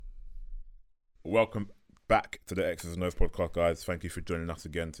Welcome back to the X's and O's podcast, guys. Thank you for joining us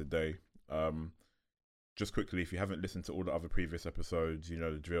again today. Just quickly, if you haven't listened to all the other previous episodes, you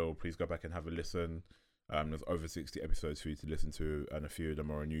know the drill. Please go back and have a listen. There's over 60 episodes for you to listen to, and a few of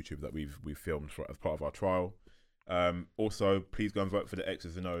them are on YouTube that we've filmed as part of our trial. Also, please go and vote for the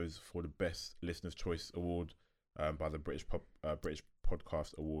X's and O's for the Best Listener's Choice Award by the British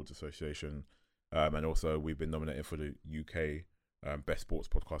Podcast Awards Association. And also, we've been nominated for the UK Best Sports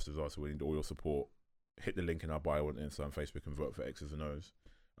Podcast as well, so we need all your support. Hit the link in our bio on Insta and Facebook and vote for X's and O's.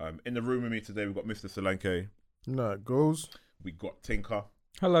 In the room with me today, we've got Mr. Solanke. No, it goes. We got Tinker.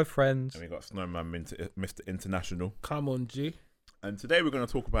 Hello, friends. And we got Snowman Mr. International. Come on, G. And today we're going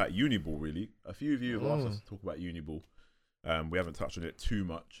to talk about Uniball, really. A few of you have asked us to talk about Uniball. We haven't touched on it too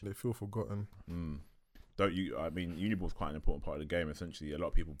much. They feel forgotten. Don't you? I mean, Uniball's quite an important part of the game, essentially. A lot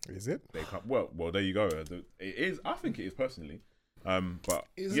of people... Is it? They can't, well, there you go. It is. I think it is, personally. But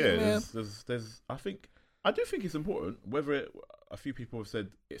Is yeah, it, man? there's I do think it's important. Whether a few people have said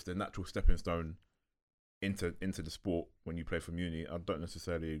it's the natural stepping stone into the sport when you play from uni, I don't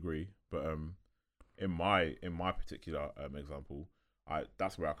necessarily agree. But in my particular example,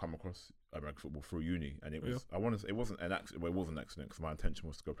 that's where I come across American football through uni, and it was it wasn't an accident. Well, it was an accident because my intention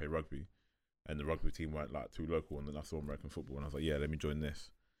was to go play rugby, and the rugby team weren't like too local, and then I saw American football, and I was like, yeah, let me join this.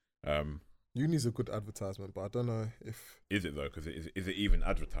 Uni's a good advertisement, but I don't know if... Is it though? Because is it even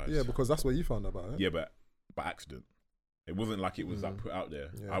advertised? Yeah, because that's where you found out about it. Yeah, but by accident. It wasn't like it was like put out there.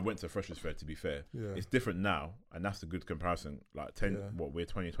 Yeah. I went to Freshers Fair, to be fair. Yeah. It's different now, and that's a good comparison. Like we're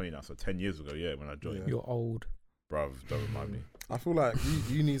 2020 now, so 10 years ago, when I joined. Yeah. You're old. Bruv, don't remind me. I feel like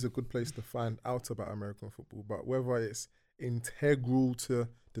uni is a good place to find out about American football, but whether it's integral to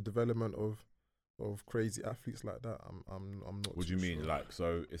the development of crazy athletes like that, I'm not. What do you mean? Sure. Like,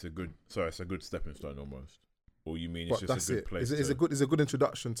 so it's a good stepping stone almost, or you mean But it's that's just a good place? It's a good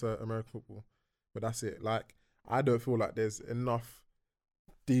introduction to American football, but that's it. Like, I don't feel like there's enough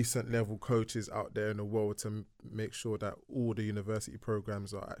decent level coaches out there in the world to make sure that all the university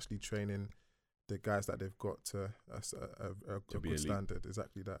programs are actually training the guys that they've got to a good standard.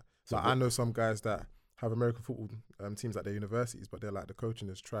 Exactly that. So I know some guys that have American football teams at their universities, but they're like, the coaching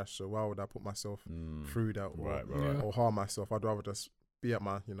is trash, so why would I put myself through that or harm myself? I'd rather just be at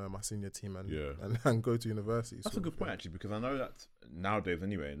my my senior team and go to university. That's a good point, actually, because I know that nowadays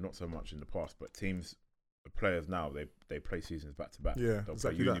anyway, not so much in the past, but players now, they play seasons back to back. Yeah, they'll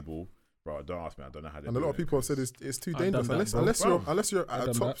exactly play Uniball. Bro, don't ask me, I don't know how they and a lot of people have said it's too dangerous unless you're at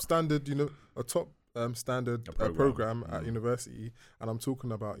a top standard, a top standard program at university. And I'm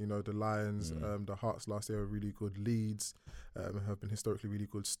talking about, the Lions, the Hearts last year were really good. Leeds have been historically really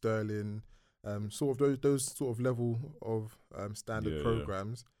good. Sterling, sort of those sort of level of standard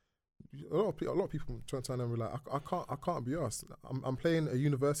programs. A lot of people turn and be like, I can't be asked. I'm playing a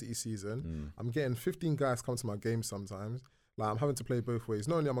university season. I'm getting 15 guys come to my games sometimes. Like, I'm having to play both ways.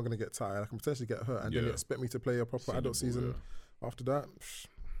 Not only am I going to get tired, I can potentially get hurt, and then you expect me to play a proper adult season after that.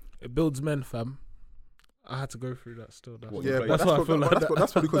 It builds men, fam. I had to go through that still. That's why I feel like that.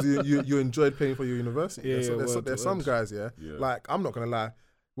 That's probably because you enjoyed playing for your university. There's some guys, like, I'm not going to lie.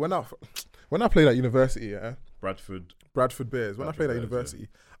 When I played at university, Bradford Bears, when I played at university,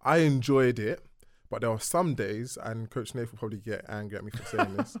 I enjoyed it. But there were some days, and Coach Nath will probably get angry at me for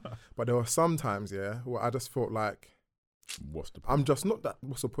saying this, but there were some times, where I just felt like, what's the point? I'm just not that.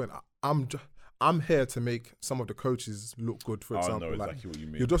 What's the point? I'm here to make some of the coaches look good. For example, I know exactly what you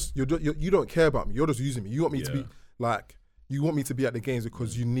mean. You don't care about me. You're just using me. You want me to be like, you want me to be at the games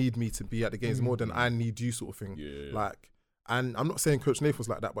because you need me to be at the games more than I need you, sort of thing. Yeah. Like, and I'm not saying Coach Nath was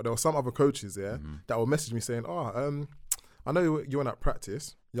like that, but there were some other coaches that will message me saying, I know you were at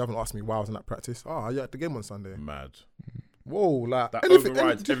practice. You haven't asked me why I was in that practice. Are you at the game on Sunday? Mad. Whoa, like that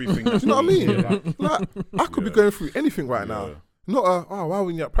overrides everything. Do you know what I mean? Like, I could be going through anything right now. Not why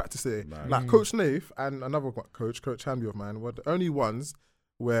were you at practice today? Like, Coach Nath and another coach, Coach Hanby of mine, were the only ones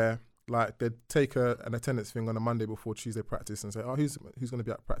where, like, they'd take an attendance thing on a Monday before Tuesday practice and say, who's going to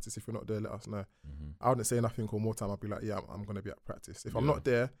be at practice? If you're not there, let us know. I wouldn't say nothing or more time. I'd be like, yeah, I'm going to be at practice. If I'm not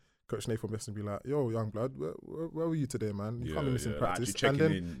there, Coach Nath will message and be like, yo, young blood, where were you today, man? You can't be missing practice. And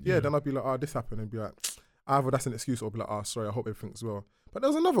then, then I'd be like, this happened, and be like, either that's an excuse or I'll be like, sorry, I hope everything's well. But there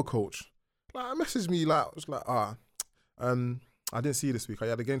was another coach, like, messaged me, like, I was like, I didn't see you this week. I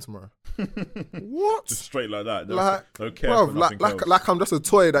had a game tomorrow. What? Just straight like that. Like, no care. Bruv, like I'm just a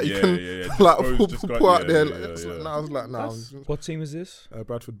toy that you can like pull out there. I was like, nah. What team is this?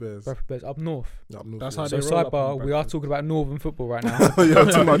 Bradford Bears. Bradford Bears up north. That's how they roll. Sidebar, we are talking about Northern football right now. I'm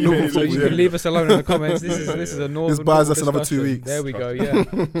talking about Northern so football. You can leave us alone in the comments. This is a Northern. This buys us discussion. another 2 weeks. There we go. Yeah.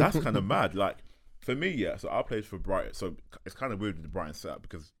 That's kind of mad. Like, for me, so I played for Brighton. So it's kind of weird with the Brighton setup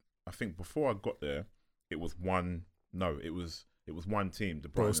because I think before I got there, it was one. No, it was one team. The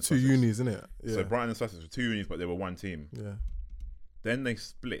Bro, Brighton it was and two Sussex. unis, isn't it? Yeah. So Brighton and Sussex were two unis, but they were one team. Yeah. Then they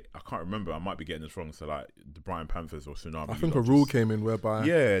split. I can't remember. I might be getting this wrong. So like the Brighton Panthers or Tsunami. I think a rule came in whereby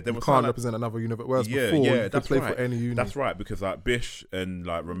there you was can't like, represent another university. Whereas Yeah, before, yeah, you could that's play right. for any uni. That's right, because like Bish and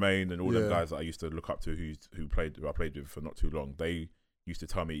like Romain and all them Yeah. guys that I used to look up to who I played with for not too long, they used to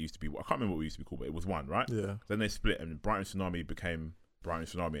tell me it used to be, I can't remember what it used to be called, but it was one, right? Yeah. Then they split and Brighton Tsunami became Brighton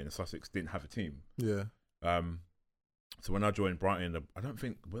Tsunami and Sussex didn't have a team. Yeah. So when I joined Brighton, I don't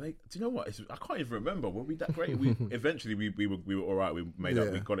think were they. Do you know what? I can't even remember. Were we that great? Eventually we were all right. We made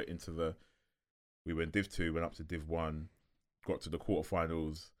up. We got it into the. We were in Div 2, went up to Div 1, got to the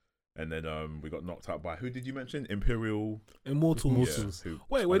quarterfinals, and then we got knocked out by who did you mention? Immortals. Yeah,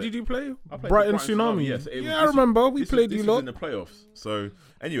 Wait, where did you play? I played Brighton with Tsunami. Yes, I remember. We played you this lot. was in the playoffs. So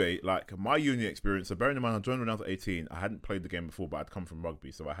anyway, like my uni experience. So bearing in mind, I joined when I was 18. I hadn't played the game before, but I'd come from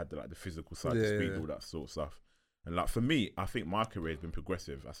rugby, so I had the physical side, the speed, all that sort of stuff. And like for me, I think my career has been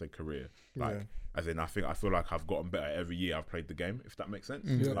progressive. I say career, like as in I feel like I've gotten better every year I've played the game. If that makes sense.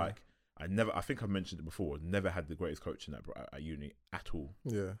 Yeah. Like I think I've mentioned it before. Never had the greatest coaching at uni at all.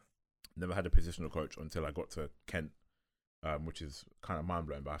 Yeah. Never had a positional coach until I got to Kent, which is kind of mind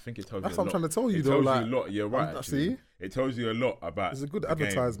blowing. But I think it tells That's you. what I'm trying to tell you, It though. tells Like, you a lot. You're right. Actually. It tells you a lot about. It's a good the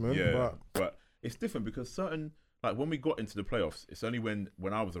advertisement, game. Yeah, but it's different because certain. Like when we got into the playoffs, it's only when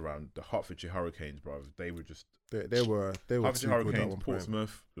I was around the Hertfordshire Hurricanes, bro. They were just they were Hertfordshire too good at Hurricanes, one point.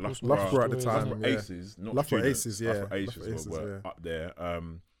 Portsmouth, Loughborough at the time. Loughborough Yeah. Aces, not Loughborough students. Aces, yeah. Loughborough Aces Loughborough Aces, were yeah. up there.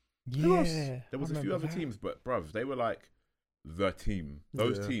 Yeah, There was a few other teams, but bruv, they were like the team.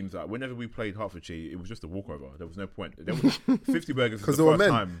 Those teams, like whenever we played Hertfordshire, it was just a walkover. There was no point. There was 50 burgers Because the there were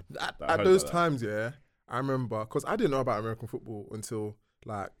first men. time. At those times, yeah, I remember, because I didn't know about American football until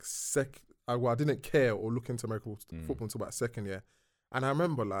like I didn't care or look into American football until about second year. And I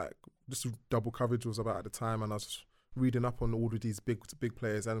remember like just double coverage was about at the time, and I was just reading up on all of these big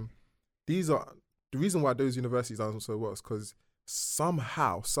players. And these are the reason why those universities done so well is because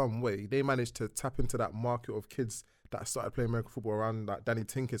somehow, some way, they managed to tap into that market of kids that started playing American football around like Danny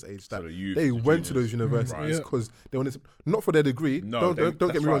Tinker's age. That they went to those universities because they wanted to, not for their degree. Don't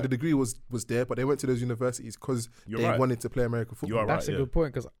get me wrong, the degree was there, but they went to those universities because they wanted to play American football. That's a good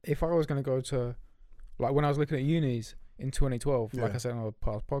point, because if I was going to go to, like when I was looking at unis in 2012, like I said on a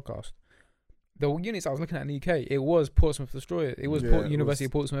past podcast, the units I was looking at in the UK, it was Portsmouth Destroyers. It was University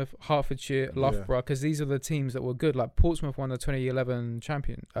of Portsmouth, Hertfordshire, Loughborough, because these are the teams that were good. Like Portsmouth won the 2011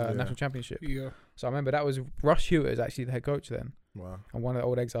 national championship. Yeah. So I remember that was Rush Hewitt is actually the head coach then. Wow. And one of the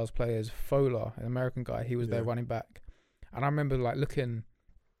Old Exiles players, Fowler, an American guy, he was their running back. And I remember like looking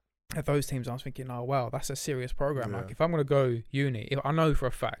at those teams, I was thinking, oh wow, that's a serious program. Like if I'm gonna go uni, if I know for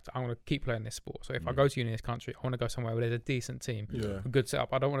a fact I'm gonna keep playing this sport. So if I go to uni in this country, I want to go somewhere where there's a decent team, a good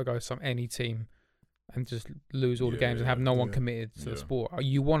setup. I don't want to go to any team and just lose all the games and have no one committed to the sport.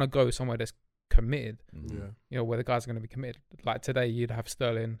 You want to go somewhere that's committed. You know, where the guys are going to be committed. Like today, you'd have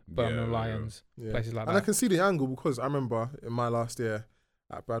Stirling, Birmingham Lions, places like that. And I can see the angle because I remember in my last year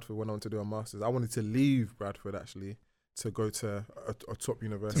at Bradford when I went to do a masters, I wanted to leave Bradford actually to go to a top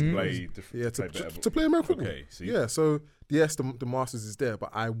university. To play American football. Okay, yeah, so yes, the masters is there,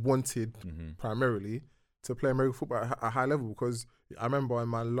 but I wanted primarily to play American football at a high level because I remember in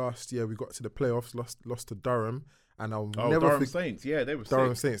my last year we got to the playoffs, lost to Durham, and I'll never Durham Saints, they were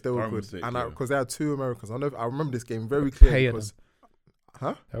Durham Saints, they were good, sick, and because they had two Americans. I remember this game very clearly because,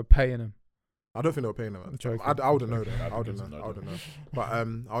 they were paying them. I don't think they were paying them. I wouldn't know that. I wouldn't know. But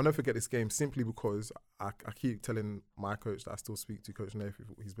I'll never forget this game simply because I keep telling my coach that I still speak to, Coach Nath.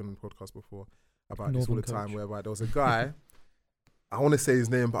 He's been on the podcast before about this all the time. Whereby there was a guy. I want to say his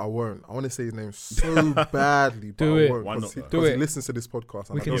name, but I won't. I want to say his name so badly, but I won't. Because he listens to this podcast.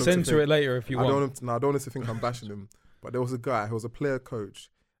 We can censor it later if you want. I don't want to think I'm bashing him. But there was a guy who was a player coach,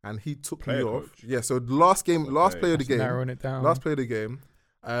 and he took me off. Yeah, so the last play of the game. Narrowing it down. Last play of the game.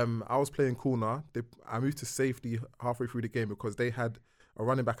 I was playing corner. I moved to safety halfway through the game because they had a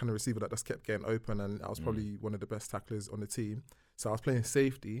running back and a receiver that just kept getting open, and I was probably one of the best tacklers on the team. So I was playing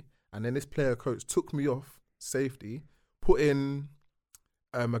safety, and then this player coach took me off safety, put in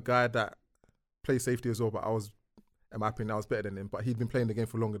a guy that plays safety as well, but in my opinion, I was better than him, but he'd been playing the game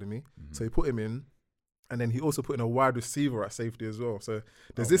for longer than me. So he put him in, and then he also put in a wide receiver at safety as well. So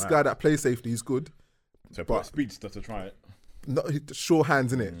there's this guy that plays safety, he's good. So put a speedster to try it. No, sure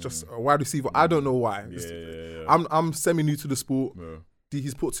hands in it, just a wide receiver. I don't know why. I'm semi new to the sport.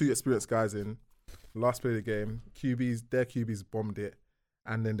 He's put two experienced guys in. Last play of the game, their QBs bombed it,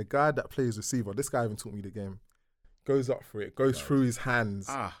 and then the guy that plays receiver, this guy even taught me the game, goes up for it, goes through his hands,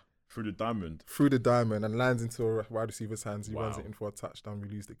 through the diamond, and lands into a wide receiver's hands. He runs it in for a touchdown. We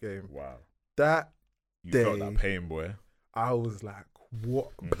lose the game. Wow. That You day, felt that pain, boy. I was like,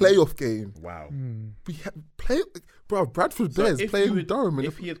 what? Playoff game. Wow. We had bro, Bradford Bears playing Durham.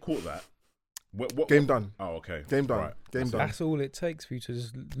 If he had caught that, what game done. Oh, okay. Game done. Right. Game done. That's all it takes for you to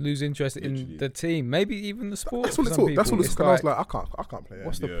just lose interest in the team, maybe even the sport. That's all it took. That's all it took. I was like, I can't play.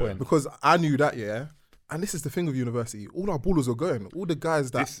 What's the point? Because I knew that, yeah. And this is the thing with university. All our ballers were going. All the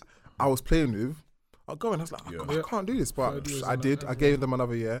guys that I was playing with are going. I was like, I can't do this. But I did. I gave them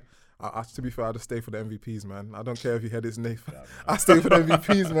another year. To be fair, I just stay for the MVPs, man. I don't care if you head his name. I stay for the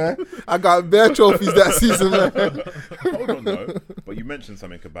MVPs, man. I got bare trophies that season, man. Hold on, though. But you mentioned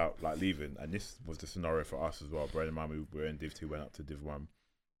something about like leaving, and this was the scenario for us as well. Bearing in mind we were in Div 2, went up to Div 1.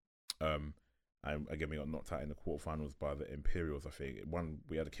 And again, we got knocked out in the quarterfinals by the Imperials, I think.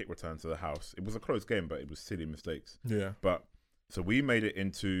 We had a kick return to the house. It was a close game, but it was silly mistakes. Yeah. But so we made it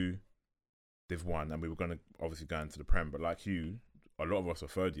into Div 1, and we were going to obviously go into the Prem. But like you, a lot of us are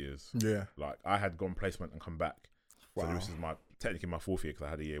third years. Yeah. Like I had gone placement and come back. Wow. So this is technically my fourth year because I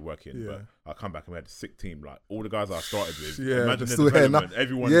had a year working. Yeah. But I come back and we had a sick team. Like all the guys I started with. Yeah. Imagine Still here now.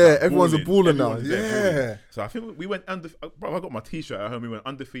 Everyone's everyone's a baller now. Yeah. So I think we went bro, I got my T-shirt at home. We went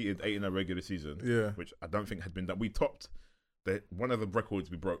undefeated 8 in a regular season. Yeah. Which I don't think had been done. We topped one of the records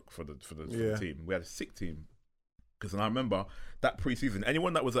we broke for the team. We had a sick team. Because I remember that pre-season,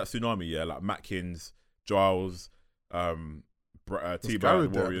 anyone that was at Tsunami, like Matkins, Giles, T-Bar, the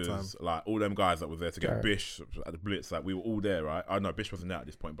Warriors, like all them guys that were there to get Bish at the Blitz, like we were all there, right? I know Bish wasn't there at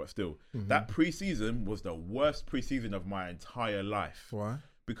this point, but still, that pre-season was the worst pre-season of my entire life. Why?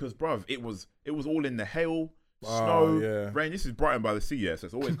 Because, bruv, it was all in the hail, snow, rain. This is Brighton by the Sea, so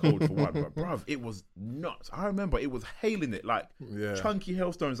it's always cold for one. But, bruv, it was nuts. I remember it was hailing it, like chunky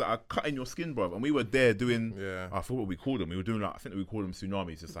hailstones that are cutting your skin, bruv. And we were there doing, I forgot what we called them. We were doing like, I think we called them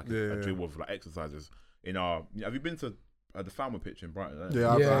tsunamis, just like a drill of like exercises in our. Have you been to the Falmer pitch in Brighton?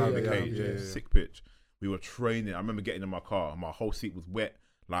 Yeah, the cage, sick pitch. We were training. I remember getting in my car, and my whole seat was wet.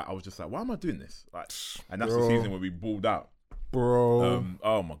 Like I was just like, why am I doing this? Like, and that's the season where we balled out. Bro,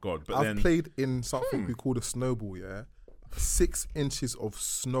 oh my god! But I've played in something we call a snowball. 6 inches of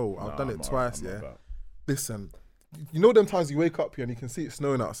snow. I've done it twice. Listen, you know them times you wake up here and you can see it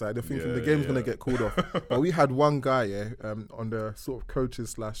snowing outside. You're thinking the game's gonna get called off. But we had one guy, on the sort of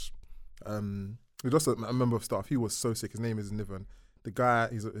coaches / just a member of staff. He was so sick. His name is Niven. The guy,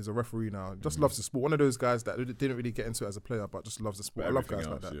 he's a referee now. Just loves the sport. One of those guys that didn't really get into it as a player, but just loves the sport. I love guys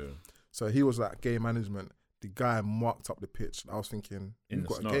like that. Yeah. So he was like game management. The guy marked up the pitch. I was thinking, we've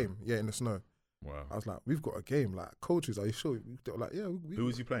got a game. Yeah, in the snow. Wow. I was like, we've got a game. Like, coaches, are you sure? They were like, yeah. Who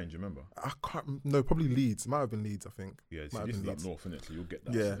was he playing? Do you remember? I can't. No, probably Leeds. Might have been Leeds, I think. Yeah, this is up north, isn't it? So you'll get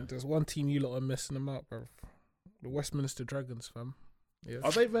that. Yeah. There's one team you lot are messing them up, bro. The Westminster Dragons, fam. Yeah.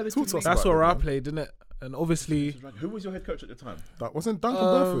 Are they relatively? That's where I played, didn't it? And obviously, who was your head coach at the time? That wasn't Duncan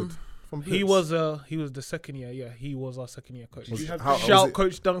Burford. He was the second year. Yeah, he was our second year coach. Shout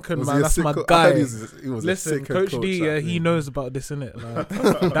Coach Duncan, man. That's my guy. Listen, Coach D, he knows about this, innit?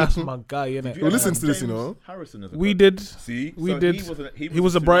 Like, that's my guy, innit? Who listens to this, you know? Harrison as we did. See, we did. He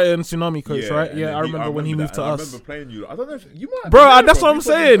was a Brighton Tsunami coach, right? Yeah, I remember when he moved to us. I remember playing you. I don't know if you might. Bro, that's what I'm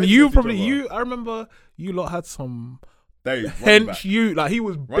saying. I remember you lot had some. Hench you like he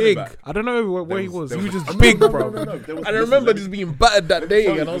was big. I don't know where he was. He was just big, bro. And I remember just being battered that day,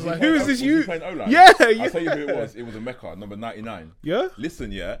 and I was like, "Who is this? You?" Yeah. I'll tell you who it was. It was a Mecca, number 99. Yeah.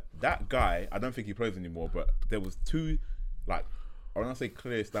 Listen, that guy. I don't think he plays anymore, but there was two, like, I want to say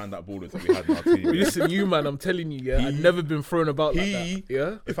clear stand-up ballers that we had in our team. Listen, you man, I'm telling you, I've never been thrown about like that.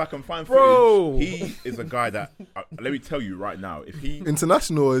 Yeah. If I can find footage, he is a guy that. Let me tell you right now, if he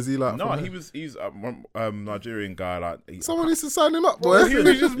international, is he like? No, he's a Nigerian guy. Like someone needs to sign him up, boy. He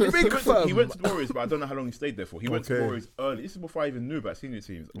was just big. He went to the Warriors, but I don't know how long he stayed there for. He went to the Warriors early. This is before I even knew about senior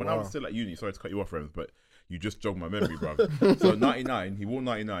teams. When I was still at uni, sorry to cut you off, Rems, but you just jogged my memory, bro. So 99, he wore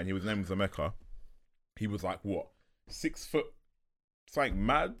 99. His name was Emeka. He was like what, 6 foot. Something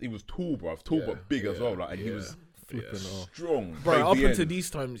mad. He was tall, bro. But big as well. Like, and he was strong. Bro, up until these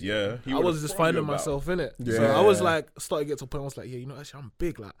times, I was just finding myself in it. Yeah. So I was like, starting to get to a point. I was like, actually, I'm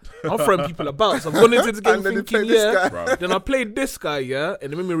big. Like, I'm throwing people about. So I've gone into this game thinking, Then I played this guy,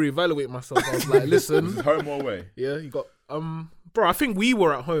 and it made me reevaluate myself. I was like, listen, home or away? Yeah, you got Bro, I think we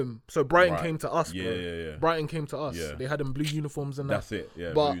were at home. So Brighton came to us, bro. Yeah. Brighton came to us. Yeah. They had them blue uniforms and that. That's it,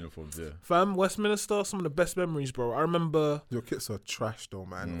 but, blue uniforms, fam, Westminster, some of the best memories, bro. I remember... Your kits are trash, though,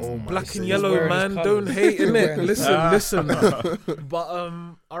 man. Oh, my black and yellow, man. Don't hate, innit? Listen. But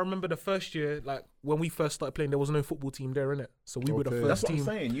I remember the first year, like, when we first started playing, there was no football team there, innit? So we were the first team. That's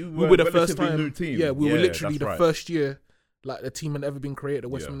what I'm saying. We were the first time. New team. Yeah, we were literally the first year like the team had ever been created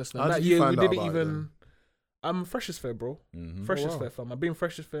at Westminster. How And that did you year we find out didn't about it even. then? I'm freshest fair, bro. Freshest fair, fam. I've been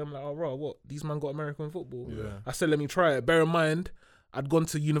freshest fair. I'm like, oh, bro, what? These man got American football. Yeah. I said, let me try it. Bear in mind, I'd gone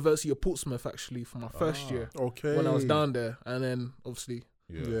to University of Portsmouth actually for my first year. Okay. When I was down there, and then obviously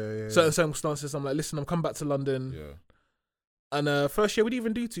certain circumstances, I'm like, listen, I'm coming back to London. Yeah. And first year we didn't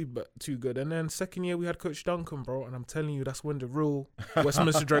even do too good, and then second year we had Coach Duncan, bro. And I'm telling you, that's when the real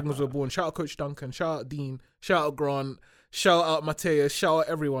Westminster Dragons were born. Shout out Coach Duncan, shout out Dean, shout out Grant, shout out Mateus, shout out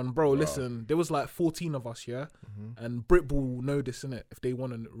everyone, bro. Wow. Listen, there was like 14 of us, yeah, and Britball will know this, innit, if they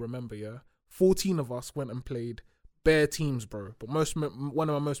want to remember, yeah. 14 of us went and played bare teams, bro. But one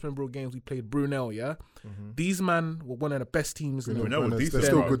of my most memorable games, we played Brunel, yeah. These man were one of the best teams. Brunel were decent. They're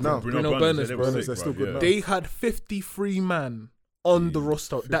still good now. Brunel Burners, they're still good now. They had 53 man on the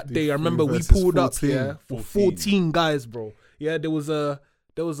roster that day. I remember we pulled 14, up for 14 guys, bro. Yeah, there was a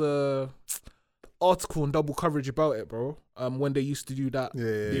article and double coverage about it, bro. When they used to do that,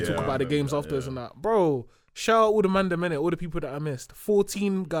 they talk about the games afterwards and that, bro. Shout out all the man, all the people that I missed.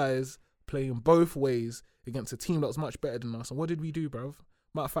 14 guys playing both ways against a team that was much better than us. And what did we do, bro?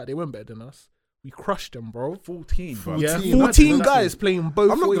 Matter of fact, they weren't better than us. We crushed them, bro. 14, bro. Yeah, 14 guys playing both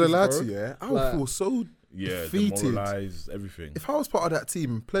ways. I'm not going to lie to you, I would feel so defeated. Demoralized, everything. If I was part of that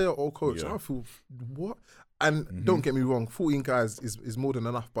team, player or coach, I would feel, what? And don't get me wrong, 14 guys is more than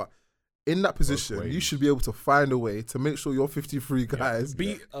enough, but in that position, you should be able to find a way to make sure your 53 guys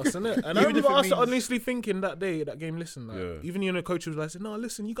beat us, innit? And I remember us honestly thinking that day, that game, listen, like, even the coach was like, no,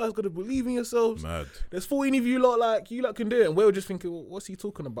 listen, you guys got to believe in yourselves. Mad. There's 14 of you lot, like, you lot can do it. And we were just thinking, well, what's he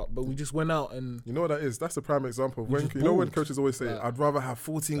talking about? But we just went out and... You know what that is? That's the prime example. When when coaches always say, I'd rather have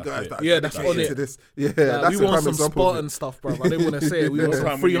 14 guys that that's on it. This. Yeah, that's we want some Spartan stuff, bro. I didn't want to say it. We want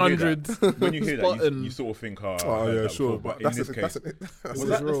some 300 When you hear that, you sort of think, oh yeah, sure. But in this case, was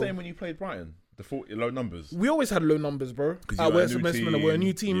that the same when you played Brighton? The 40 low numbers. We always had low numbers, bro. We're a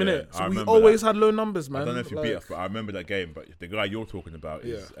new team, innit? So we always had low numbers, man. I don't know if you beat us, but I remember that game. But the guy you're talking about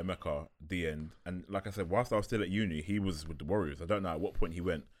is Emeka, the end. And like I said, whilst I was still at uni, he was with the Warriors. I don't know at what point he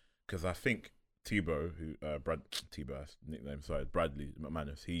went, because I think Tebow, Bradley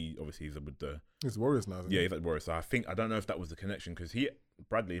McManus, he obviously is with the... He's Warriors now, isn't he? Yeah, he's at the Warriors. So I don't know if that was the connection, because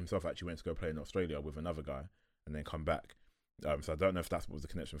Bradley himself actually went to go play in Australia with another guy and then come back. So I don't know if that was the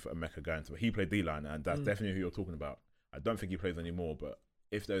connection for Emeka going to, but he played D-line, and that's definitely who you're talking about. I don't think he plays anymore, but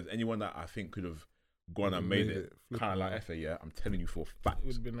if there's anyone that I think could have gone and made it kind of like Efe, I'm telling you for a fact,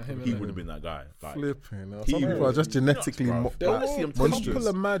 he would have been that guy. Like, flipping. Some people are just genetically there were a couple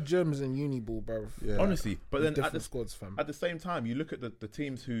of mad gems in uni ball, bro. Yeah. Honestly, but then at the same time, you look at the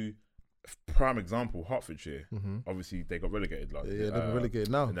teams who, prime example, Hertfordshire. Obviously, they got relegated last year. Yeah, they've been relegated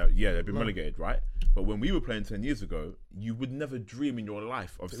now. They've been relegated, right? But when we were playing 10 years ago, you would never dream in your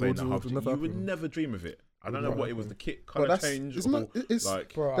life of saying that Hertfordshire. You would never dream of it. I don't know what it was. The kit colour change.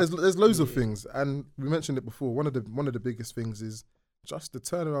 There's loads of things, and we mentioned it before. One of the biggest things is just the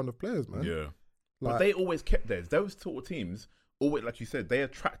turnaround of players, man. Yeah, but they always kept theirs. Those sort of teams, always, like you said, they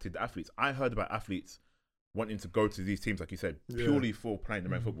attracted athletes. I heard about athletes wanting to go to these teams, like you said, purely for playing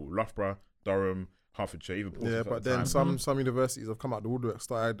American football. Loughborough, Durham, Hertfordshire, even Portsmouth. Yeah, but then some universities have come out the woodwork,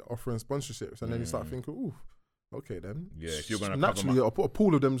 started offering sponsorships, and then you start thinking, ooh, okay then. Yeah, if you're going to naturally a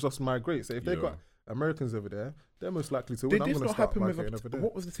pool of them just migrate. So if they've got Americans over there, they're most likely to win. Did this not happen with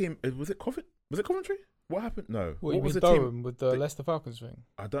what was the team? Was it Coventry? What happened? No. What was the Durham with the Leicester Falcons thing?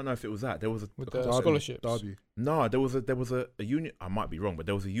 I don't know if it was that. There was the scholarships. Derby. No, there was a uni. I might be wrong, but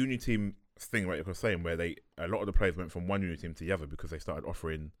there was a uni team thing, right? You're saying where a lot of the players went from one uni team to the other because they started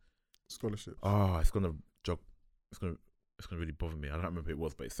offering scholarships. Oh, it's gonna really bother me. I don't remember who it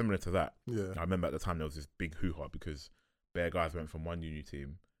was, but it's similar to that. Yeah. I remember at the time there was this big hoo-ha because bare guys went from one uni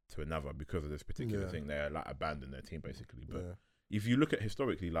team to another because of this particular thing. They like abandoned their team basically. But if you look at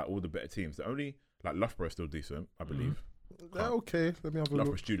historically, like all the better teams, the only like Loughborough is still decent, I believe. They're okay. Let me have a look.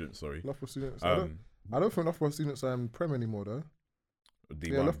 Loughborough students, sorry. Loughborough students. I don't think Loughborough students are in Prem anymore though.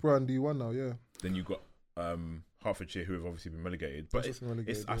 D1. Yeah, Loughborough and D1 now. Yeah. Then you got Hertfordshire, who have obviously been relegated. But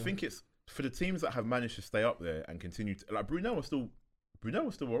I think it's for the teams that have managed to stay up there and continue to, like Brunel was still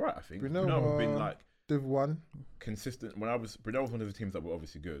alright. I think Brunel have been like Div 1 consistent. Brunel was one of the teams that were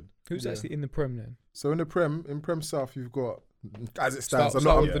obviously good. Who's actually in the Prem then? So in Prem South, you've got, as it stands,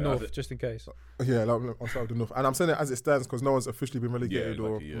 start with the North, just in case. Yeah, I'll start with the North, and I'm saying it as it stands because no one's officially been relegated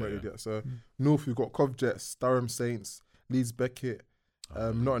or promoted yet. So North, you've got Cov Jets, Durham Saints, Leeds Beckett,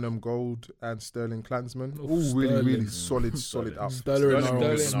 Nottingham Gold, and Sterling Klansman. All really solid outfits. Sterling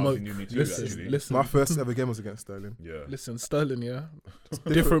are smoke. Listen. My first ever game was against Sterling. Yeah. Listen, Sterling,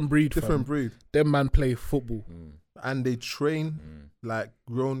 different breed. Different breed. Them man play football. and they train like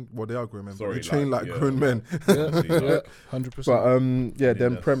grown. Well, they are grown men. They train like grown men. 100%. But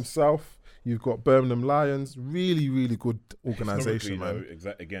then Prem South. You've got Birmingham Lions, really good organisation, man.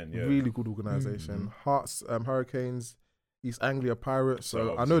 Really good organisation. Hearts, Hurricanes, East Anglia Pirates.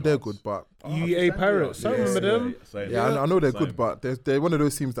 So I know they're good, but UEA Pirates. I remember them. I know they're good, but they're one of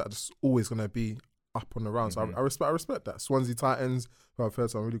those teams that's always going to be up on the round. So I respect that. Swansea Titans, who I've heard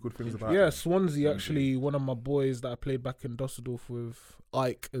some really good things about. Yeah, Swansea actually, one of my boys that I played back in Dusseldorf with,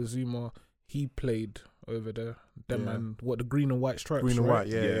 Ike Azuma, he played over there. Them and the green and white stripes. Green and white,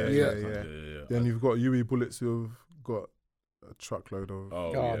 yeah. Then you've got UE Bullets, who've got a truckload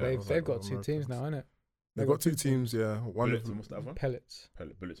of. They've got two teams now, innit? They've got two teams, yeah. One Bullets and what's the other one? Pellets.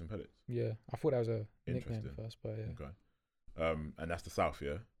 Bullets and Pellets. Yeah, I thought that was a nickname first, but yeah. Okay. And that's the South,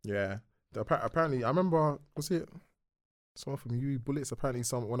 yeah. Yeah. Apparently, I remember, was it someone from UE Bullets? Apparently,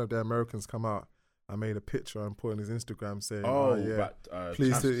 one of the Americans come out. I made a picture and put on his Instagram saying,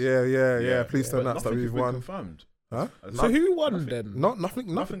 please to announce that we've won. Confirmed. Huh? So who won then?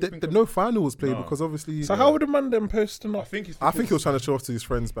 Nothing. No final was played because obviously. So how would the man then posting up? I think he was trying to show off to his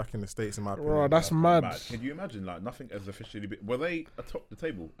friends back in the States. In my opinion, bro, that's mad. Can you imagine? Like nothing has officially been. Were they atop the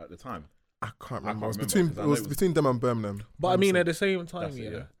table at the time? I can't remember. It was between them and Birmingham. But I mean, at the same time,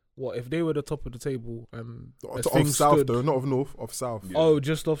 what if they were the top of the table and of South though, not of North, of South. Yeah. Oh,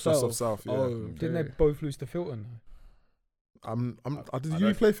 just off South. Just off South. Yeah. Didn't they both lose to Filton? Did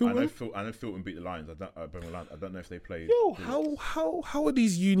you play Filton? I know Filton beat the Lions. I don't know if they played. Yo, how are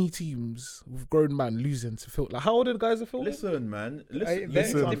these uni teams with grown man losing to Filton? Like, how old are the guys at Filton? Listen, man.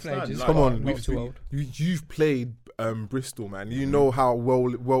 Listen. Come on, you've played Bristol, man. You know how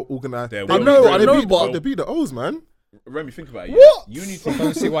well organised. I know, but they beat the O's, man. Remy, think about it. What? Uni I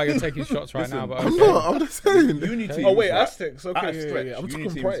don't see why you're taking shots right now, but I'm not. I'm just saying. Uni teams. Oh wait, Aztecs. Okay, yeah. I'm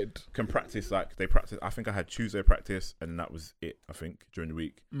talking pride. Can practice like they practice. I think I had Tuesday practice, and that was it. I think during the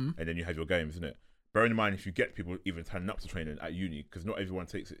week, and then you have your games, isn't it? Bearing in mind, if you get people even turning up to training at uni, because not everyone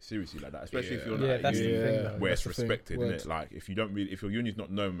takes it seriously like that, especially if you're not at uni where it's respected, isn't it? Like if your uni's not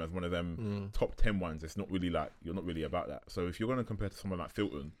known as one of them top 10 ones, it's not really like you're not really about that. So if you're going to compare to someone like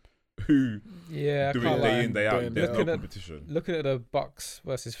Filton, who do it day in, day out, there's no competition. Looking at the Bucks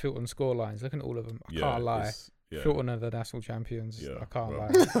versus Filton score lines, looking at all of them, I can't lie. Filton are the national champions. I can't lie.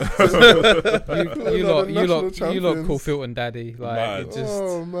 you lot call Filton daddy. Like it just.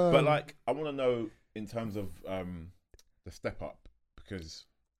 Oh, man. But like, I want to know in terms of the step up, because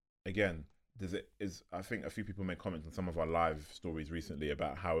again, I think a few people made comments on some of our live stories recently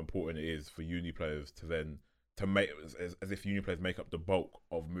about how important it is for uni players to make as if uni players make up the bulk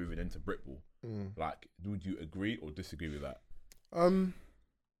of moving into Britball. Like, would you agree or disagree with that?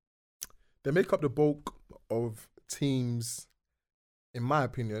 They make up the bulk of teams, in my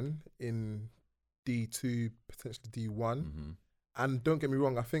opinion, in D2, potentially D1. And don't get me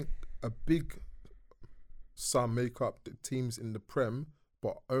wrong, I think a big sum make up the teams in the Prem,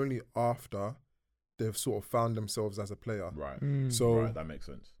 but only after they've sort of found themselves as a player. Right. So that makes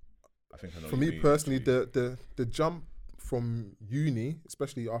sense. I think I know for me personally, the jump from uni,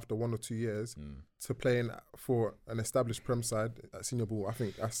 especially after 1 or 2 years, to playing for an established Prem side at senior ball, I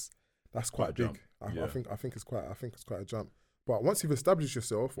think that's quite big. I think it's quite a jump. But once you've established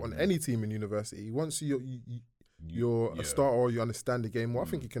yourself on any team in university, once you're a starter or you understand the game, I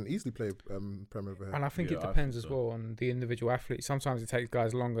think you can easily play Prem over here. And I think it depends as well on the individual athlete. Sometimes it takes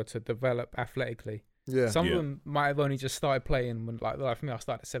guys longer to develop athletically. Some of them might have only just started playing when, like for me, I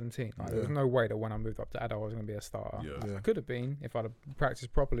started at 17. Like, there's no way that when I moved up to adult, I was going to be a starter. I could have been if I'd have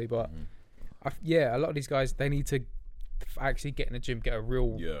practiced properly, but a lot of these guys, they need to actually get in the gym, get a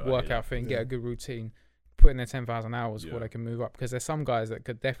real workout thing, get a good routine, put in their 10,000 hours before they can move up. Because there's some guys that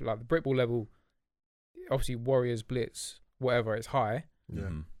could definitely, like the Britball level, obviously Warriors, Blitz, whatever, it's high.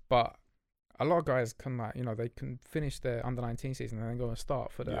 But a lot of guys can, like, they can finish their under-19 season and then go and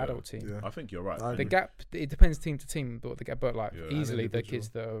start for the adult team. I think you're right. The gap, it depends team to team, but the gap, but like easily the kids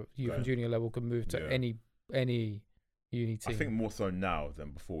that are youth and junior level can move to any uni team. I think more so now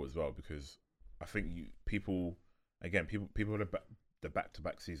than before as well, because I think people are the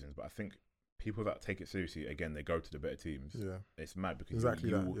back-to-back seasons, but I think people that take it seriously, again, they go to the better teams. It's mad because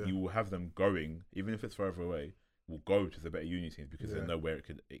you will have them going, even if it's further away, will go to the better uni teams because they know where it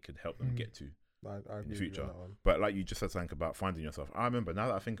could help them get to in the future. But like you just said something about finding yourself. I remember, now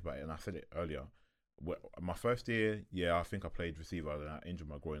that I think about it, and I said it earlier, my first year, I think I played receiver and I injured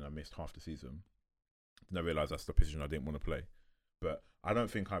my groin. I missed half the season. Then I realised that's the position I didn't want to play. But I don't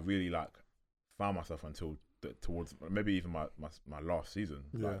think I really found myself until towards maybe even my last season.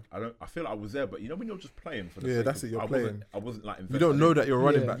 Yeah. Like, I feel like I was there, but you know when you're just playing for the yeah, sake that's of, it. You're playing. I wasn't like you don't know that you're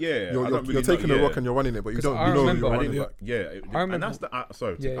running back. Yeah, you're taking the rock and you're running it, but you don't know you're running back. Yeah, and that's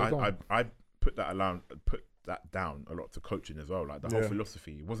I put that down a lot to coaching as well. Like the whole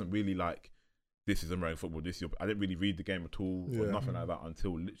philosophy, it wasn't really like this is American football. I didn't really read the game at all or nothing like that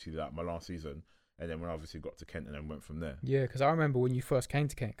until literally like my last season. And then when I obviously got to Kent and then went from there. Yeah, because I remember when you first came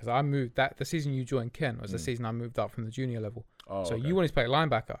to Kent, because I moved the season you joined Kent was the season I moved up from the junior level. Oh, so you wanted to play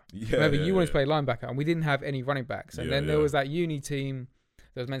linebacker. Yeah, remember, you wanted to play linebacker, and we didn't have any running backs. And then there was that uni team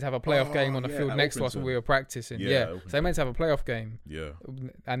that was meant to have a playoff game on the field next to us when we were practicing. So they meant to have a playoff game. Yeah.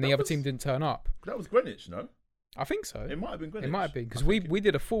 And the other team didn't turn up. That was Greenwich, no? I think so. It might have been Greenwich. It might have been, because we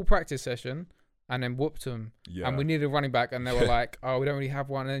did a full practice session and then whooped them. Yeah. And we needed a running back, and they were like, oh, we don't really have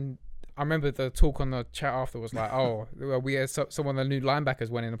one. And I remember the talk on the chat after was like, oh, we had someone of the new linebackers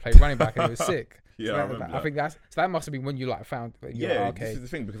went in and played running back, and it was sick. Yeah, so I remember that. I think that must have been when you like found. Okay. This is the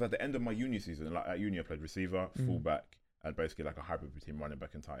thing, because at the end of my uni season, like at uni, I played receiver, fullback, and basically like a hybrid between running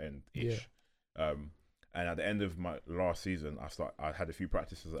back and tight end ish. Yeah. And at the end of my last season, I had a few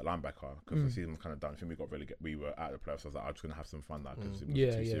practices at linebacker because the season was kind of done. I think we got relegated. We were out of the playoffs. So I was like, I'm just gonna have some fun now because it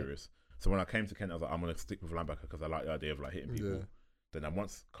wasn't too serious. So when I came to Kent, I was like, I'm gonna stick with linebacker because I like the idea of like hitting people. Yeah. Then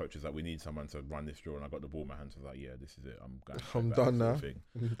once coaches like, we need someone to run this drill, and I got the ball in my hands, I was like, yeah, this is it. I'm done now.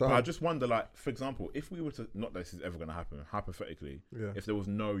 But I just wonder, like, for example, if we were to, not that this is ever going to happen, hypothetically, if there was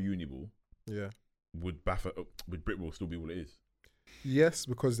no uni ball, would Brickwall still be what it is? Yes,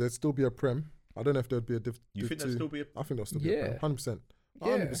 because there'd still be a Prem. I don't know if there'd be a You think there'd still be a? I think there'll still be a Prem. 100%.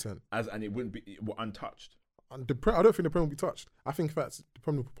 100%. And it wouldn't be untouched. And I don't think the Prem will be touched. I think in fact the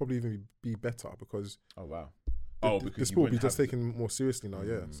Prem will probably even be better because. Oh wow. Because the sport will be just taken more seriously now,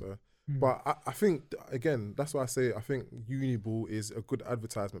 So, but I think again, that's why I say I think uni ball is a good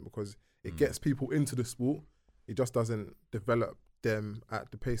advertisement because it gets people into the sport. It just doesn't develop them at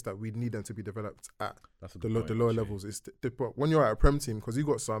the pace that we need them to be developed at the lower levels. But when you're at a Prem team, because you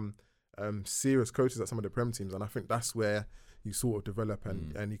got some serious coaches at some of the Prem teams, and I think that's where you sort of develop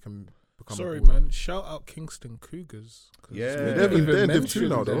and you can. Sorry, man. Shout out Kingston Cougars. They're in Div 2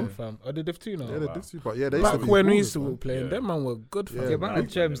 now, though. Are they Div 2 now? Yeah, they're Div 2, but they back when we used to be playing, them man were good. The amount of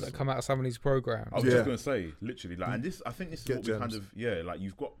gems that come out of some of these programs. I was just gonna say, literally, like, and I think this is what we kind of, like,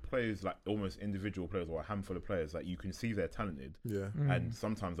 you've got players like almost individual players or a handful of players that you can see they're talented. Yeah. And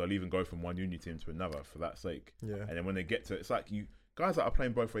sometimes they'll even go from one uni team to another for that sake. Yeah. And then when they get to, it's like guys that are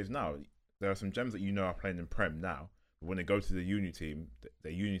playing both ways now. There are some gems that are playing in Prem now. When they go to the uni team,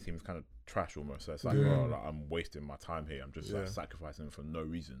 their uni team is kind of trash almost. So it's like, I'm wasting my time here. I'm just like sacrificing for no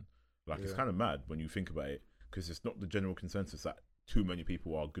reason. Like it's kind of mad when you think about it, because it's not the general consensus that too many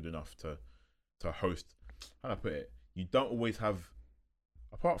people are good enough to host. How do I put it? You don't always have,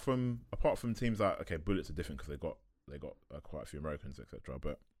 apart from teams like Bullets are different because they got quite a few Americans, etc.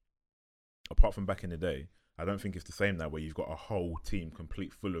 But apart from back in the day, I don't think it's the same now where you've got a whole team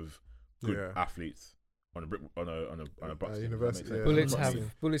complete full of good athletes. On a Bucks university.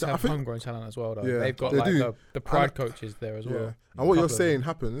 Bullets have homegrown talent as well, though. Yeah, they've got the pride coaches there as well. And what you're saying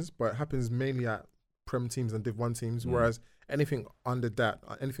happens, but it happens mainly at Prem teams and Div 1 teams, whereas anything under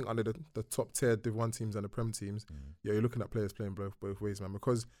the top tier Div 1 teams and the Prem teams, you're looking at players playing both ways, man.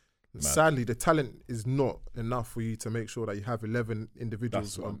 Because sadly, the talent is not enough for you to make sure that you have 11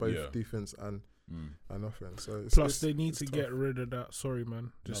 individuals on both defense and offense. So plus they need to get rid of that. Sorry,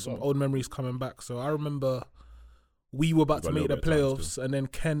 man. Just some old memories coming back. So I remember we were about to make the playoffs, and then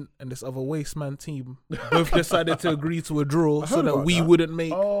Kent and this other Wasteman team both decided to agree to a draw so that we wouldn't make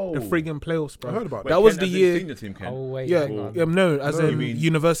the friggin' playoffs, bro. I heard about that. That was the year. No, as in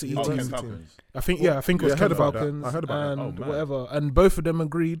university teams. I think it was Kent Falcons and whatever, and both of them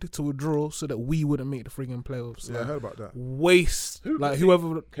agreed to a draw so that we wouldn't make the friggin' playoffs. Yeah, I heard about that. Waste,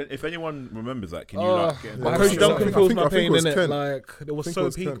 whoever. If anyone remembers that, can you get in touch? Coach Duncan feels my pain in it. Like it was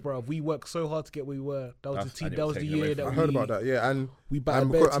so peak, bro. We worked so hard to get where we were. That was the team. That was the year that I heard about that. Yeah, and we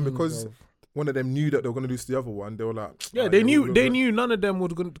because one of them knew that they were going to lose the other one, they were like, they knew none of them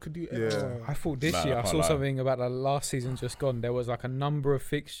could do it. Yeah, I thought this year I saw something about the last season just gone. There was like a number of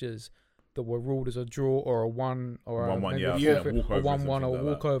fixtures that were ruled as a draw or a 1-1 or a 1-1 or a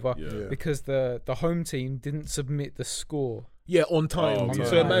walkover because the home team didn't submit the score. Yeah, on time.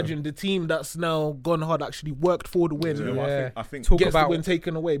 So imagine the team that's now gone hard actually worked for the win. I think gets the win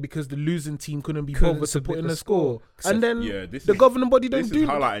taken away because the losing team couldn't be bothered to put in the score. And then the governing body don't do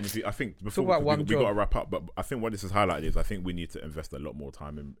that. I think before we got to wrap up, but I think what this is highlighted is I think we need to invest a lot more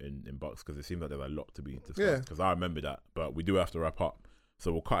time in Bucks because it seems like there's a lot to be discussed. Because I remember that, but we do have to wrap up.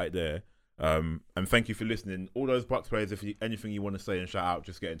 So we'll cut it there. And thank you for listening. All those Bucks players, if anything you want to say and shout out,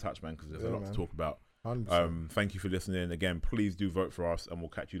 just get in touch, man, because there's a lot to talk about. Thank you for listening. Again, please do vote for us, and we'll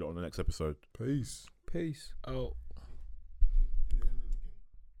catch you on the next episode. Peace. Oh.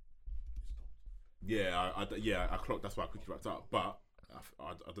 Yeah, I clocked. That's why I quickly wrapped up. But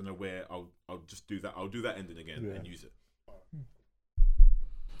I don't know where I'll just do that. I'll do that ending again and use it.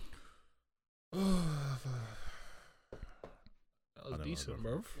 That was decent,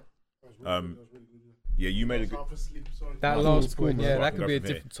 bro. Yeah, you made a good. That last point, that could be a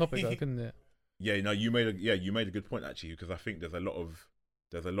different topic, though, couldn't it? Yeah, no, you made a good point actually, because I think there's a lot of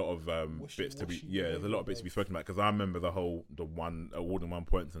bits to be there's a lot of bits to be spoken about, because I remember the one awarding 1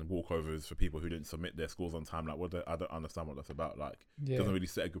 points and walkovers for people who didn't submit their scores on time. Like, I don't understand what that's about. Like, it doesn't really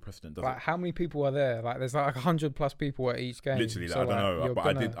set a good precedent, does it? How many people are there? Like, there's like 100+ people at each game. Literally, so I don't know,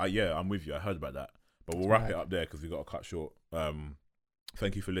 but I'm with you. I heard about that, but we'll wrap it up there because we got to cut short.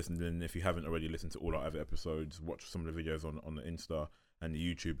 Thank you for listening. If you haven't already listened to all our other episodes, watch some of the videos on the Insta and the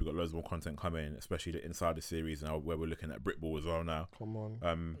YouTube. We've got loads more content coming, especially the Insider series now, where we're looking at Britball as well now. Come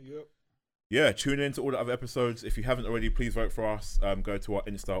on. Yeah, tune in to all the other episodes. If you haven't already, please vote for us. Go to our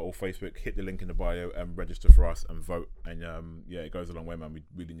Insta or Facebook, hit the link in the bio and register for us and vote. And it goes a long way, man. We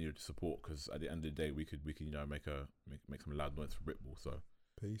really need your support, because at the end of the day, we could make some loud noise for Britball. So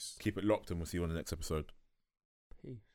peace. Keep it locked, and we'll see you on the next episode. Peace.